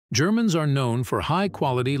Germans are known for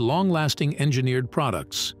high-quality, long-lasting engineered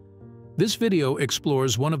products. This video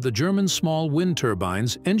explores one of the German small wind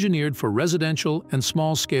turbines engineered for residential and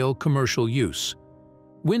small-scale commercial use.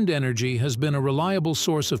 Wind energy has been a reliable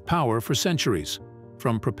source of power for centuries,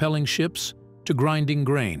 from propelling ships to grinding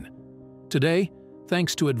grain. Today,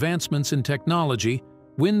 thanks to advancements in technology,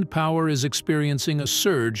 wind power is experiencing a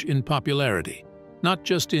surge in popularity, not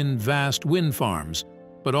just in vast wind farms,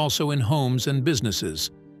 but also in homes and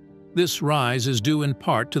businesses. This rise is due in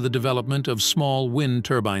part to the development of small wind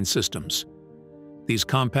turbine systems. These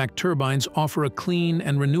compact turbines offer a clean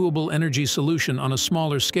and renewable energy solution on a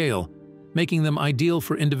smaller scale, making them ideal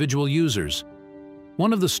for individual users.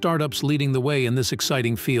 One of the startups leading the way in this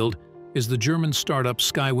exciting field is the German startup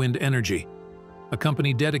SkyWind NG, a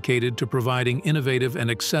company dedicated to providing innovative and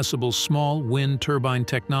accessible small wind turbine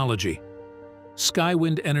technology.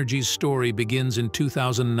 SkyWind NG's story begins in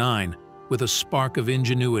 2009 with a spark of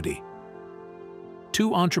ingenuity.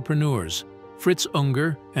 Two entrepreneurs, Fritz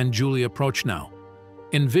Unger and Julia Prochnow,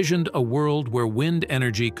 envisioned a world where wind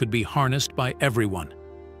energy could be harnessed by everyone.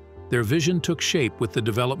 Their vision took shape with the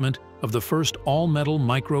development of the first all-metal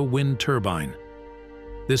micro-wind turbine.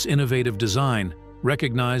 This innovative design,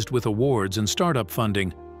 recognized with awards and startup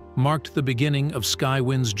funding, marked the beginning of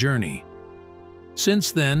SkyWind's journey.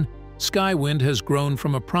 Since then, SkyWind has grown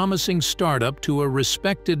from a promising startup to a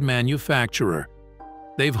respected manufacturer.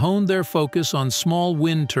 They've honed their focus on small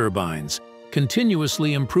wind turbines,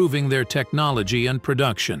 continuously improving their technology and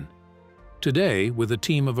production. Today, with a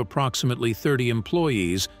team of approximately 30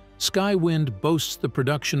 employees, SkyWind boasts the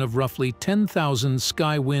production of roughly 10,000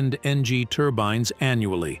 SkyWind NG turbines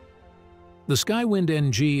annually. The SkyWind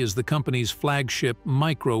NG is the company's flagship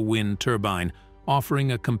micro-wind turbine,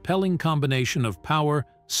 offering a compelling combination of power,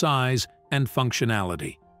 size, and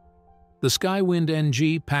functionality. The SkyWind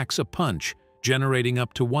NG packs a punch, generating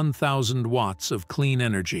up to 1,000 watts of clean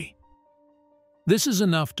energy. This is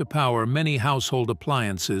enough to power many household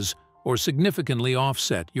appliances or significantly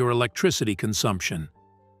offset your electricity consumption.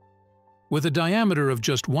 With a diameter of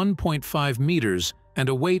just 1.5 meters and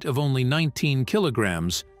a weight of only 19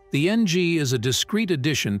 kilograms, the NG is a discreet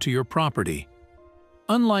addition to your property.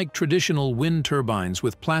 Unlike traditional wind turbines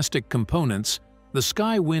with plastic components, the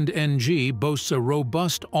SkyWind NG boasts a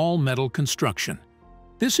robust all-metal construction.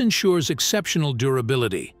 This ensures exceptional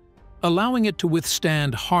durability, allowing it to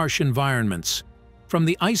withstand harsh environments, from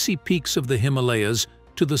the icy peaks of the Himalayas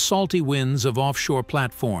to the salty winds of offshore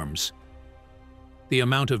platforms. The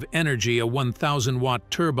amount of energy a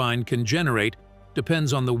 1,000-watt turbine can generate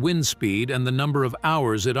depends on the wind speed and the number of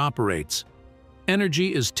hours it operates.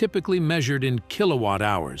 Energy is typically measured in kilowatt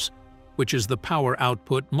hours, which is the power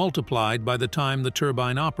output multiplied by the time the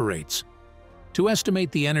turbine operates. To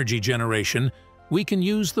estimate the energy generation, we can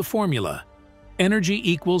use the formula: energy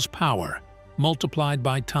equals power multiplied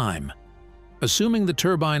by time. Assuming the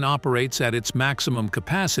turbine operates at its maximum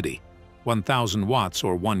capacity, 1,000 watts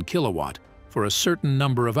or 1 kilowatt, for a certain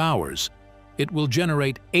number of hours, it will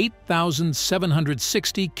generate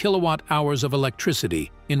 8,760 kilowatt-hours of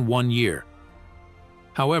electricity in 1 year.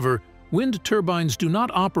 However, wind turbines do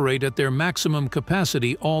not operate at their maximum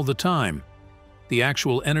capacity all the time. The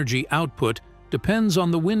actual energy output depends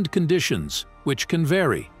on the wind conditions, which can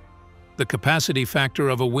vary. The capacity factor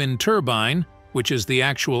of a wind turbine, which is the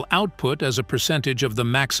actual output as a percentage of the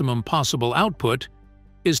maximum possible output,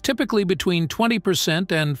 is typically between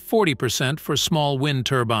 20% and 40% for small wind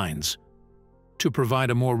turbines. To provide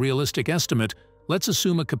a more realistic estimate, let's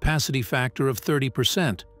assume a capacity factor of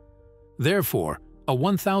 30%. Therefore, a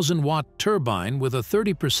 1,000-watt turbine with a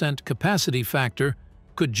 30% capacity factor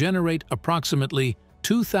could generate approximately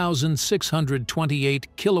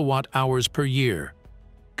 2,628 kilowatt-hours per year.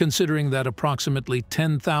 Considering that approximately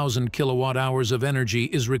 10,000 kilowatt-hours of energy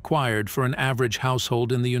is required for an average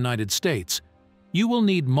household in the United States, you will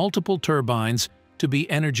need multiple turbines to be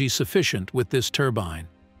energy sufficient with this turbine.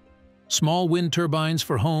 Small wind turbines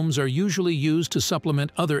for homes are usually used to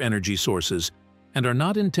supplement other energy sources and are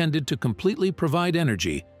not intended to completely provide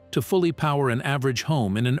energy to fully power an average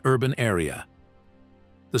home in an urban area.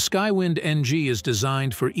 The SkyWind NG is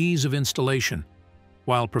designed for ease of installation.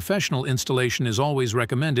 While professional installation is always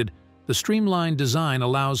recommended, the streamlined design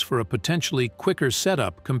allows for a potentially quicker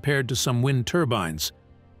setup compared to some wind turbines.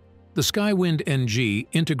 The SkyWind NG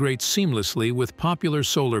integrates seamlessly with popular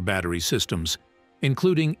solar battery systems,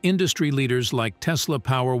 including industry leaders like Tesla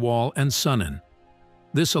Powerwall and Sunnen.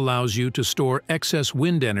 This allows you to store excess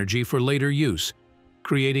wind energy for later use,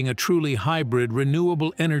 creating a truly hybrid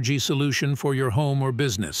renewable energy solution for your home or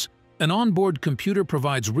business. An onboard computer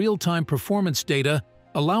provides real-time performance data,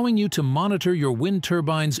 allowing you to monitor your wind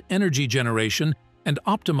turbine's energy generation and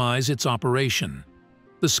optimize its operation.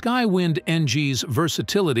 The SkyWind NG's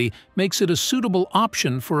versatility makes it a suitable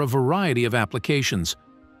option for a variety of applications.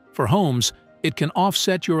 For homes, it can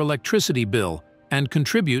offset your electricity bill and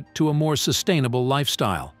contribute to a more sustainable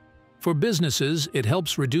lifestyle. For businesses, it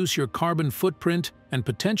helps reduce your carbon footprint and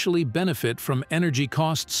potentially benefit from energy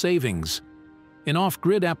cost savings. In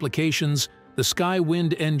off-grid applications, the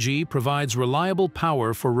SkyWind NG provides reliable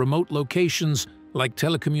power for remote locations like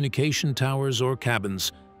telecommunication towers or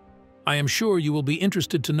cabins. I am sure you will be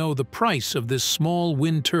interested to know the price of this small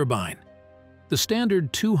wind turbine. The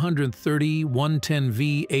standard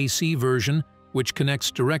 230/110V AC version, which connects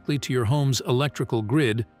directly to your home's electrical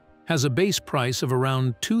grid, has a base price of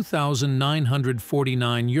around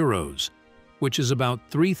 €2,949, which is about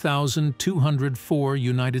 $3,204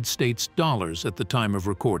 United States dollars at the time of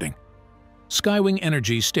recording. SkyWind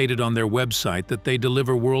Energy stated on their website that they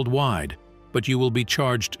deliver worldwide, but you will be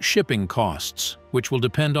charged shipping costs, which will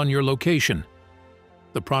depend on your location.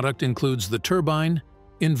 The product includes the turbine,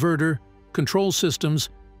 inverter, control systems,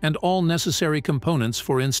 and all necessary components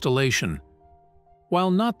for installation.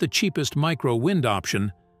 While not the cheapest micro-wind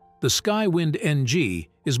option, the SkyWind NG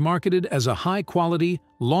is marketed as a high-quality,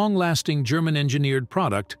 long-lasting German-engineered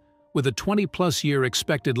product with a 20-plus year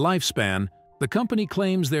expected lifespan. The company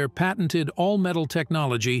claims their patented all-metal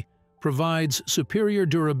technology provides superior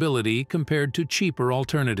durability compared to cheaper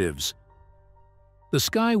alternatives. The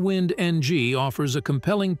SkyWind NG offers a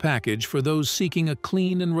compelling package for those seeking a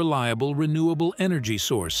clean and reliable renewable energy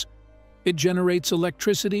source. It generates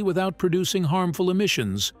electricity without producing harmful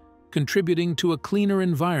emissions, contributing to a cleaner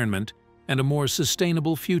environment and a more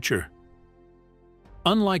sustainable future.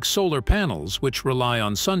 Unlike solar panels, which rely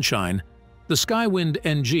on sunshine, the SkyWind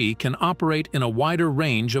NG can operate in a wider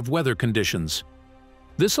range of weather conditions.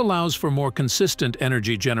 This allows for more consistent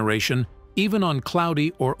energy generation even on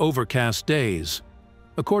cloudy or overcast days.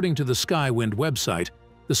 According to the SkyWind website,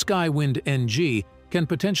 the SkyWind NG can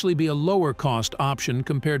potentially be a lower-cost option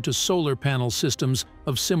compared to solar panel systems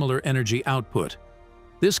of similar energy output.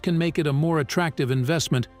 This can make it a more attractive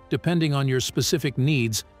investment depending on your specific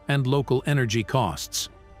needs and local energy costs.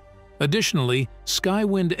 Additionally,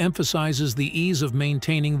 SkyWind emphasizes the ease of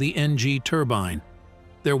maintaining the NG turbine.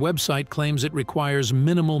 Their website claims it requires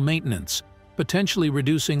minimal maintenance, potentially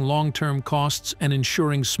reducing long-term costs and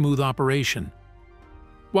ensuring smooth operation.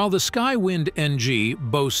 While the SkyWind NG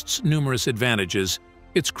boasts numerous advantages,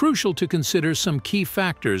 it's crucial to consider some key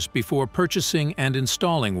factors before purchasing and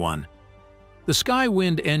installing one. The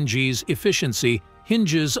SkyWind NG's efficiency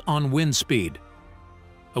hinges on wind speed.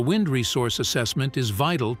 A wind resource assessment is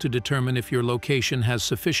vital to determine if your location has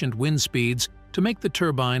sufficient wind speeds to make the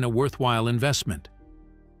turbine a worthwhile investment.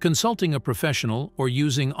 Consulting a professional or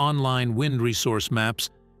using online wind resource maps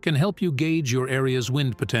can help you gauge your area's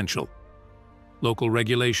wind potential. Local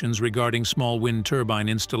regulations regarding small wind turbine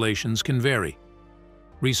installations can vary.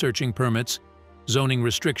 Researching permits, zoning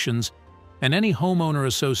restrictions, and any homeowner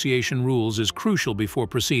association rules is crucial before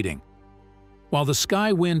proceeding. While the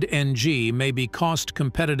SkyWind NG may be cost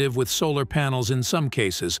competitive with solar panels in some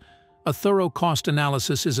cases, a thorough cost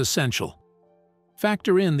analysis is essential.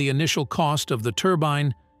 Factor in the initial cost of the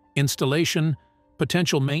turbine, installation,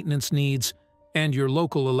 potential maintenance needs, and your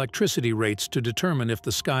local electricity rates to determine if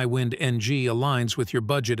the SkyWind NG aligns with your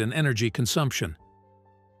budget and energy consumption.